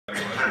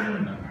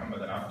وأن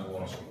محمدا عبده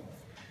ورسوله.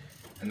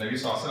 النبي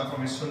صلى الله عليه وسلم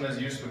from his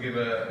sunnahs used to give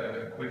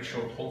a quick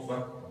short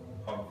khutbah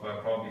of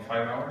probably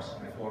 5 hours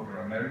before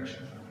marriage.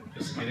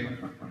 Just kidding,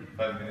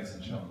 5 minutes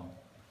inshallah.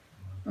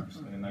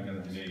 So we're not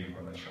going to delay you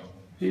for that inshallah.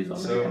 He's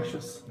already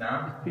anxious.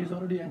 Now? He's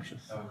already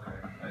anxious. Okay,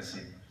 I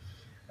see.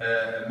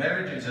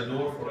 Marriage is a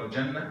door for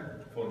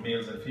Al-Jannah for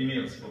males and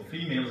females. For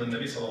females, the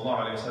Nabi sallallahu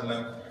alayhi wa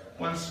sallam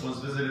once was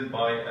visited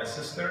by a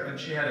sister and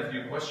she had a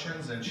few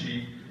questions and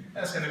she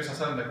asked the Nabi sallallahu alayhi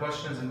wa sallam the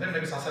questions and then the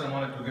Nabi sallallahu alayhi wa sallam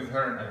wanted to give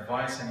her an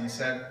advice and he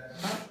said,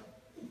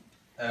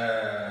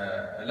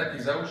 لَكِ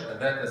زَوْجٍ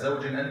أَذَاتَ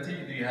زَوْجٍ أَنْتِ?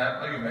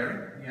 Are you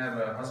married? You have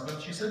a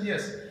husband? She said,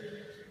 yes.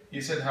 He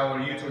said, how are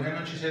you to him?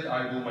 And she said,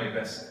 I do my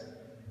best,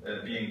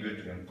 being good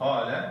to him.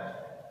 قَالَ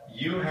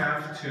You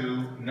have to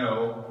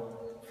know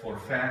for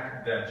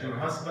fact that your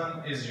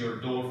husband is your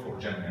door for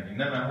Jannah.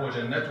 إِنَّمَا هُوَ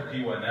جَنَّتُكِ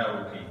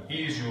وَنَارُكِ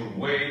He is your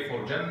way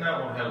for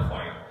Jannah or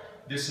hellfire.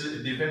 This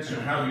depends on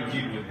how you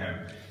deal with him.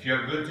 If you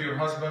are good to your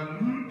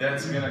husband,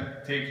 that's going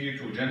to take you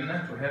to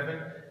Jannah, to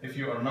heaven. If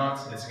you are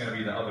not, it's going to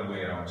be the other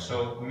way around.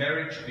 So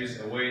marriage is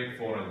a way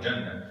for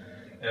Jannah.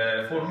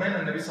 For men,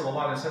 the Nabi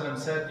sallallahu alayhi wa sallam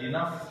said,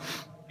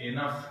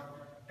 enough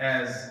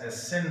as a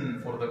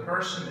sin for the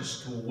person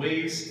is to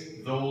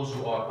waste those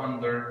who are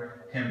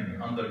under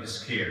him, under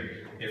his care.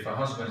 If a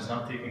husband is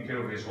not taking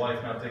care of his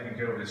wife, not taking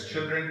care of his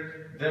children,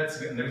 that's,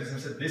 the Nabi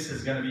said, this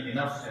is going to be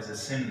enough as a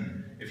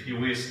sin. If he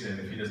wastes them,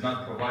 if he does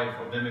not provide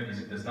for them, if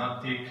he does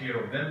not take care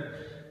of them,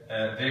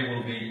 they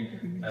will be,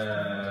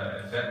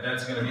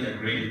 that's going to be a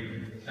great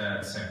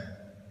sin.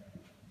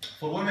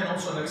 For women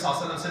also, the Nabi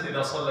sallallahu alayhi wa sallam said,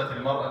 إِذَا صَلَّتِ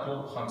الْمَرْأَةُ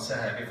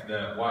خَمْسَهَا If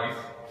the wife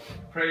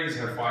prays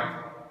her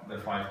the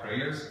five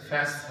prayers,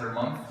 fasts her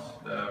month,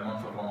 the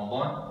month of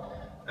Ramadan,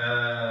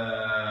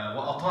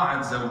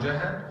 وَأَطَاعَتْ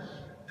زَوْجَهَا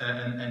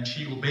and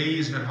she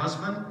obeys her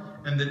husband,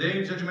 and the day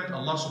of judgment,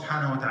 Allah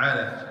subhanahu wa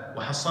ta'ala,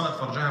 وَحَصَّنَتْ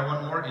فَرْجَهَا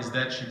One more is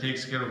that she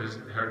takes care of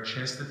her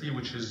chastity,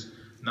 which is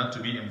not to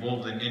be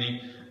involved in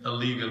any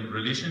illegal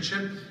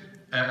relationship,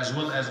 as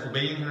well as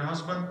obeying her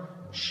husband.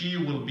 She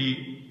will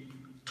be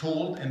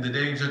told in the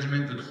day of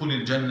judgment,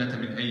 ادخلي الجنة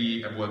من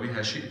أي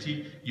أبوابها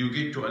شئتِ You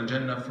get to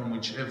Al-Jannah from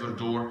whichever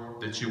door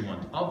that you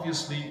want.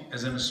 Obviously,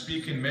 as I'm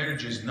speaking,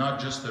 marriage is not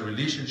just a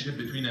relationship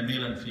between a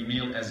male and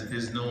female as it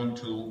is known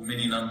to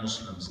many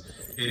non-Muslims.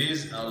 It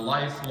is a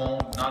lifelong,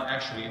 not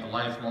actually a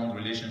lifelong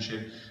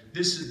relationship.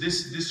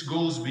 This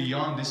goes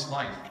beyond this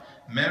life.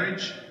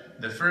 Marriage,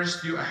 the first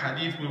few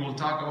ahadith we will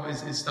talk about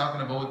is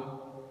talking about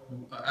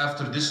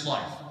after this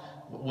life.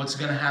 What's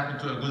going to happen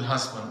to a good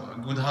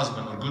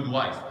husband or good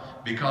wife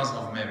because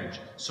of marriage.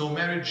 So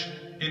marriage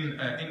in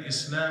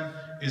Islam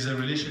is a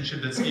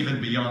relationship that's even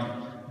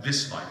beyond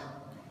this life.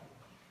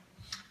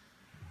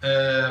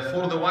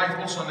 For the wife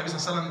also, Nabi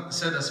sallallahu alaihi wasallam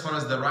said as far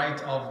as the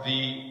right of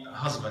the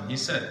husband, he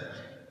said,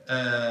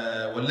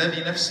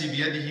 وَالَّذِي نَفْسِي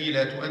بِيَدِهِ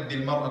لَا تُؤَدِّي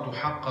الْمَرْأَةُ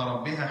حَقَّ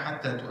رَبِّهَا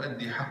حَتَّى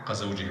تُؤَدِّي حَقَّ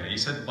زَوْجِهَا He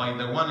said, by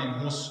the one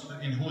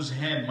in whose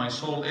hand my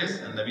soul is,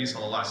 and Nabi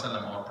sallallahu alaihi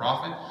wasallam, our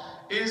prophet,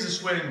 is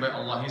swearing by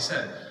Allah. He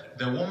said,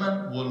 the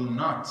woman will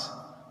not,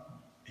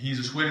 he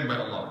is swearing by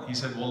Allah. He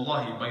said,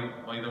 Wallahi,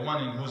 by the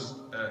one in whose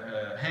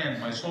hand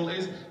my soul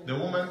is, the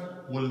woman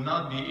will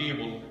not be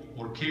able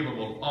or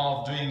capable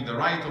of doing the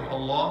right of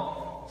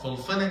Allah,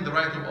 fulfilling the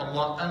right of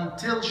Allah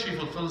until she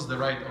fulfills the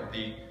right of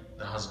the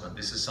husband.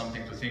 This is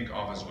something to think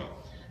of as well.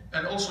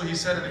 And also he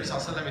said,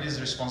 it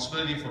is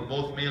responsibility for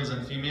both males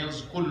and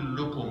females,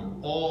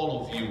 كُلُّكُمْ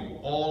all of you,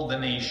 all the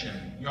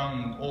nation,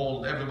 young,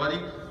 old, everybody,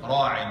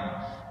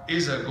 رَاعٍ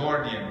is a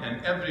guardian,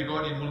 and every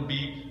guardian will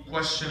be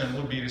questioned and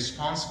will be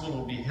responsible,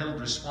 will be held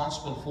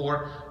responsible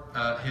for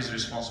his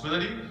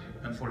responsibility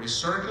and for his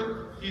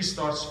circle. He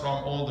starts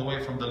from all the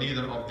way from the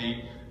leader of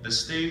the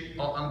state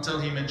until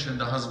he mentioned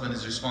the husband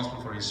is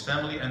responsible for his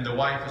family, and the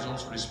wife is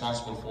also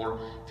responsible for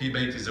في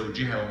بيت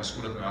زوجها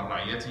ومسؤولة عن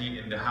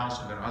رعيته, in the house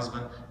of her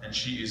husband, and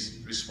she is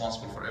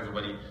responsible for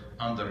everybody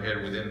under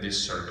her within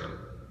this circle.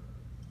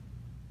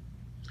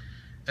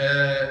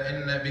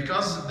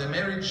 Because the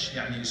marriage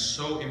is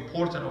so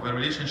important of a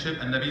relationship,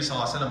 and Nabi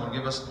sallallahu alaihi wasallam will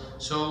give us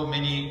so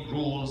many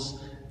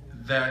rules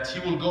that he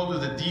will go to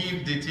the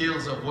deep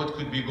details of what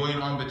could be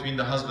going on between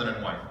the husband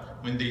and wife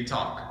when they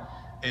talk.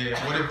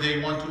 What if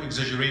they want to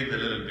exaggerate a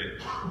little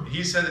bit?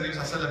 He said in Nabi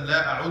sallallahu alaihi wasallam, لا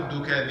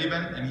أعد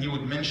كاذبا, and he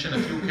would mention a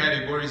few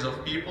categories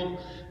of people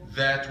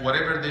that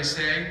whatever they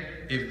say,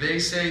 if they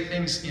say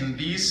things in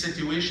these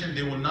situations,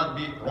 they will not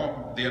be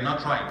wrong, they are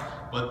not right.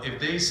 But if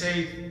they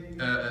say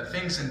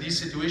things in these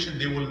situations,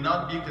 they will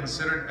not be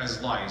considered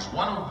as lies.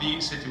 One of the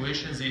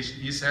situations,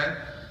 he said,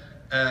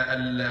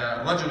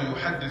 الرجل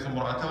يحدث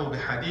امرأته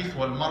بحديث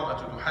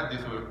والمرأة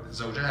تحدث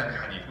زوجها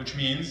بحديث, which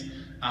means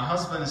a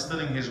husband is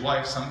telling his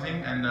wife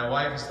something and a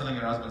wife is telling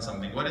her husband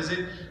something. What is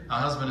it? A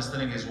husband is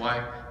telling his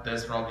wife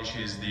that's probably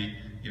she is the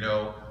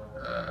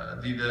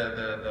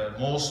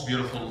most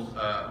beautiful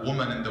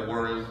woman in the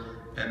world,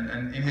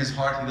 and in his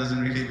heart he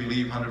doesn't really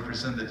believe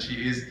 100% that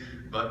she is.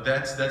 But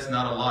that's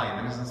not a lie.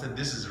 The Muslim said,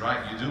 this is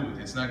right, you do it.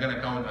 It's not going to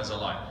count as a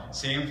lie.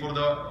 Same for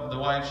the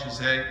wife. She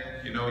say,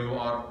 you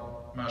are,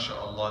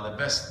 mashallah, the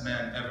best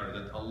man ever,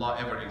 that Allah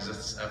ever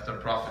exists after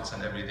prophets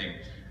and everything.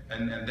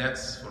 and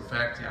that's for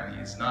fact,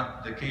 yani, it's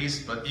not the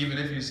case. But even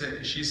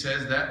if she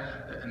says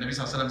that, the Nabi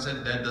Sallallahu Alaihi Wasallam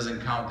said that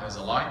doesn't count as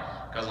a lie,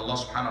 because Allah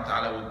Subhanahu wa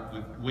Taala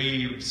would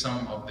waive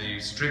some of the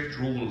strict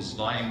rules.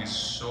 Lying is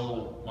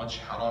so much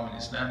haram in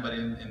Islam, but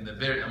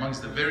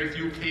amongst the very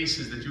few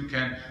cases that you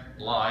can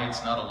lie,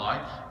 it's not a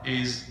lie,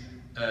 is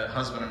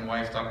husband and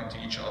wife talking to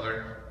each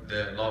other,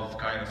 the love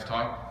kind of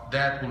talk,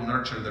 that will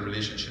nurture the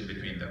relationship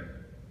between them.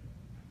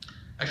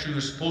 Actually,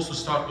 we're supposed to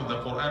start with the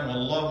Quran.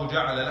 وَاللَّهُ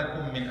جَعَلَ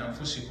لَكُم مِّنْ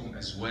أَنفُسِكُمْ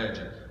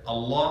أَزْوَاجًا.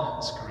 Allah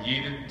has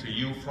created to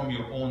you from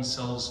your own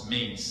selves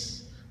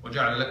mates.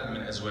 وَجَعَلَ لَكُم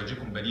مِّنْ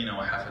أَزْوَاجِكُمْ بَنِينَ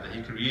وَحَفَدًا.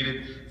 He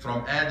created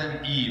from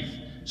Adam,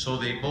 Eve, so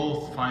they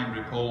both find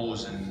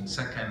repose and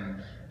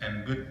second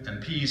and good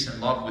and peace and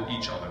love with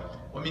each other.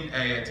 وَمِنْ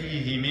آيَاتِهِ.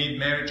 He made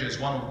marriage as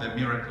one of the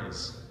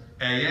miracles.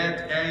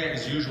 Ayat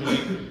is usually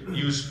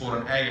used for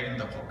an ayah in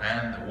the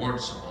Quran, the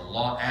words of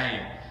Allah,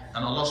 ayah.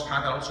 And Allah subhanahu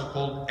wa ta'ala also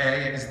called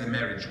ayah is the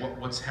marriage.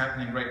 What's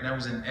happening right now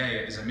is an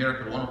ayah, is a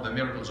miracle, one of the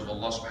miracles of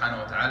Allah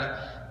subhanahu wa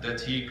ta'ala, that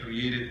He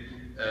created,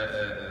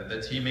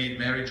 that He made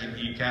marriage and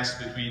He cast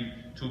between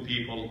two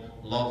people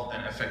love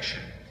and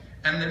affection.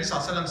 And Nabi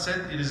Sallallahu Alaihi Wasallam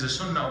said, it is a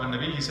sunnah of the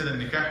Nabi. He said,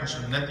 النكاح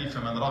سنتي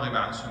فمن رغب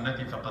عن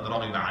سنتي فقد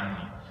رغب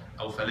عني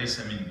أو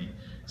فليس مني.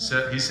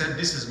 So he said,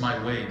 this is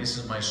my way, this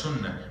is my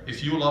sunnah.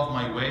 If you love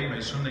my way, my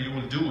sunnah, you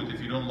will do it.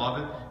 If you don't love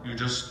it, you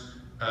just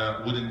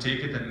wouldn't take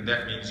it, and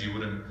that means you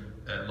wouldn't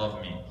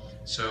love me.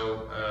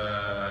 So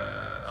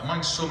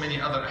amongst so many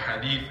other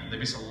hadith,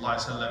 Nabi Sallallahu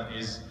Alaihi Wasallam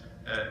is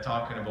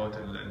talking about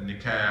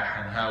nikah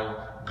and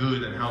how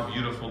good and how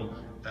beautiful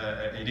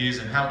it is,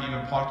 and how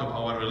even part of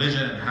our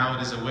religion, and how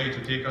it is a way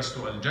to take us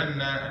to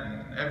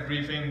Al-Jannah, and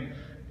everything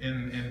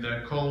in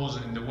the cause,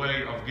 in the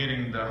way of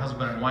getting the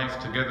husband and wife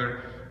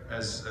together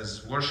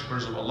as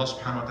worshippers of Allah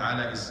subhanahu wa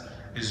ta'ala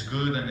is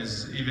good, and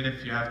is, even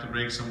if you have to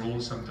break some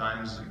rules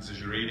sometimes,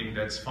 exaggerating,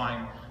 that's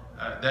fine.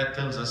 That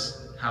tells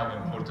us how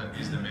important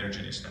is the marriage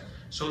in Islam.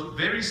 So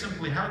very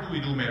simply, how do we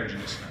do marriage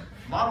in Islam?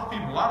 A lot of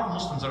people, a lot of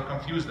Muslims are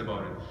confused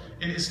about it.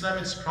 In Islam,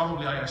 it's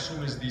probably, I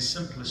assume, is the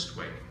simplest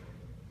way.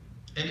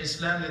 In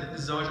Islam,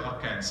 الزواج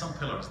أركان, some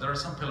pillars. There are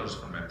some pillars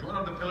for marriage. One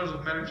of the pillars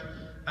of marriage,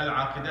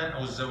 al-aqidan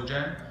or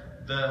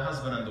الزوجان, the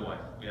husband and the wife.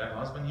 We have a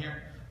husband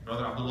here,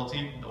 Brother Abdul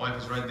Latif, the wife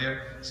is right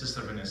there,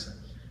 Sister Vanessa.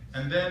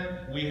 And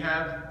then we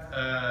have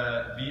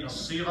the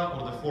as-sigha,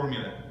 or the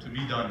formula to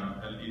be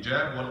done,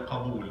 al-ijab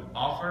wal-qabul,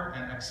 offer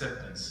and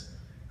acceptance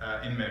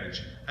in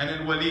marriage. And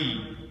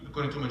al-wali,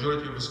 according to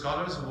majority of the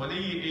scholars,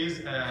 wali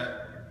is,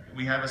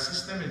 we have a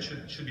system, it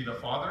should be the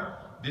father.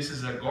 This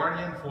is a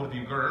guardian for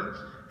the girl,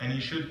 and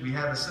we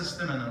have a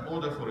system and an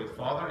order for it.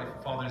 Father,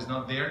 if father is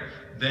not there,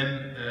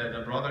 then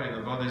the brother, if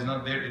the brother is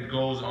not there, it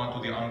goes on to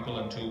the uncle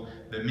and to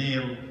the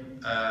male,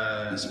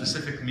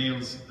 specific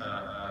males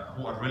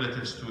who are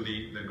relatives to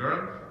the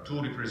girl,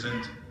 to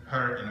represent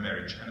her in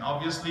marriage. And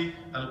obviously,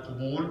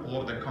 al-qubul,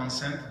 or the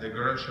consent, the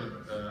girl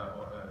should,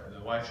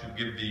 the wife should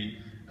give the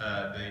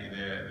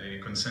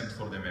consent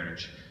for the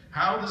marriage.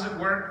 How does it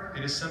work?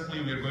 It is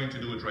simply, we are going to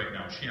do it right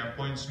now. She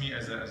appoints me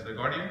as the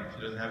guardian.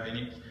 She doesn't have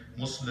any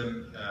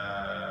Muslim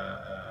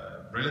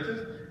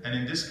relative. And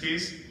in this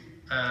case,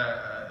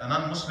 a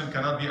non-Muslim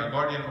cannot be a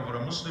guardian over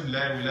a Muslim.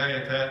 لا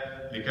ولاية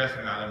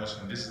لكافر على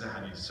مسلم. This is the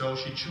hadith. So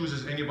she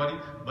chooses anybody,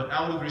 but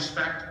out of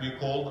respect, I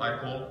call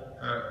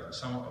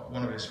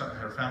one of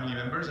her family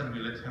members, and we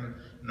let him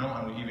know,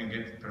 and we even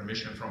get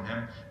permission from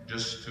him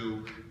just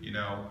to,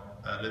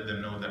 let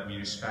them know that we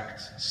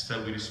respect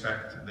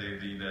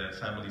the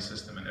family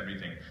system and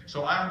everything.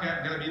 So I'm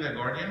going to be the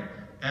guardian,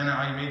 and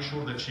I made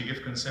sure that she gives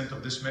consent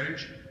of this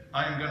marriage.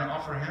 I am going to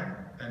offer him,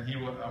 and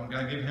I'm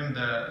going to give him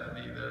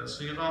the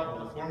sigha or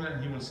the formula,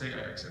 and he will say, I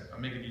accept. I'll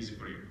make it easy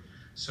for you.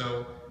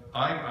 So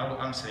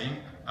I'm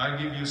saying, I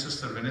give you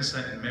Sister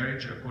Vanessa in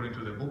marriage according to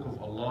the book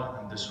of Allah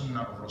and the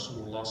sunnah of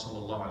Rasulullah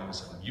sallallahu alaihi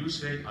wasallam. You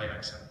say, I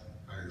accept.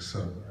 I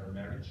accept. Her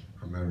marriage.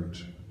 Her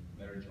marriage.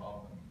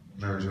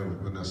 Marriage of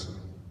Vanessa.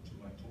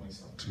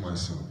 To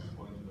myself.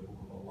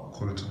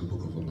 According to the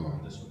book of Allah.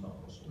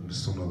 And the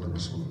sunnah of the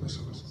Rasulullah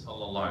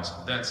sallallahu alaihi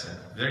wasallam. That's it.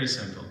 Very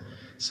simple.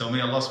 So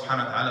may Allah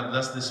subhanahu wa ta'ala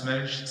bless this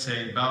marriage.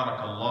 Say,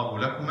 Barakallahu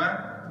lakuma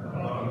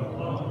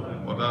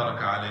wa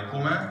baraka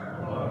alaykuma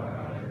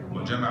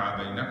wa jama'a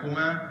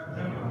baynakuma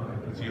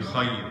fi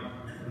khayr.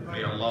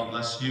 May Allah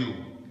bless you.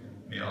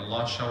 May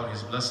Allah shower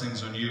His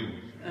blessings on you.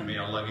 And may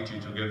Allah get you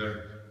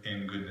together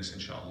in goodness,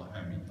 inshallah.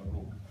 Ameen.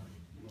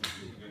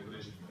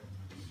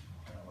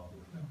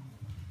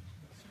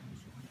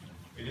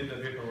 We did the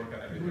paperwork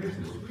and everything.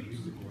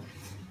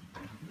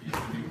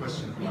 Any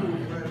question? He's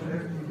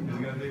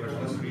going to take us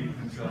last week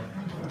himself.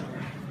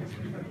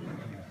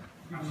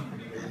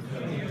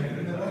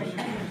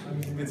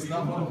 It's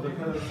not one of the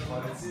pillars,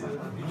 but it's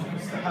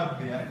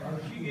mustahab, yeah.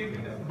 She gave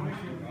me that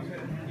permission. She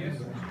said yes.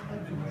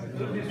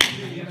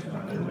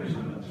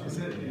 She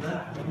said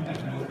yes.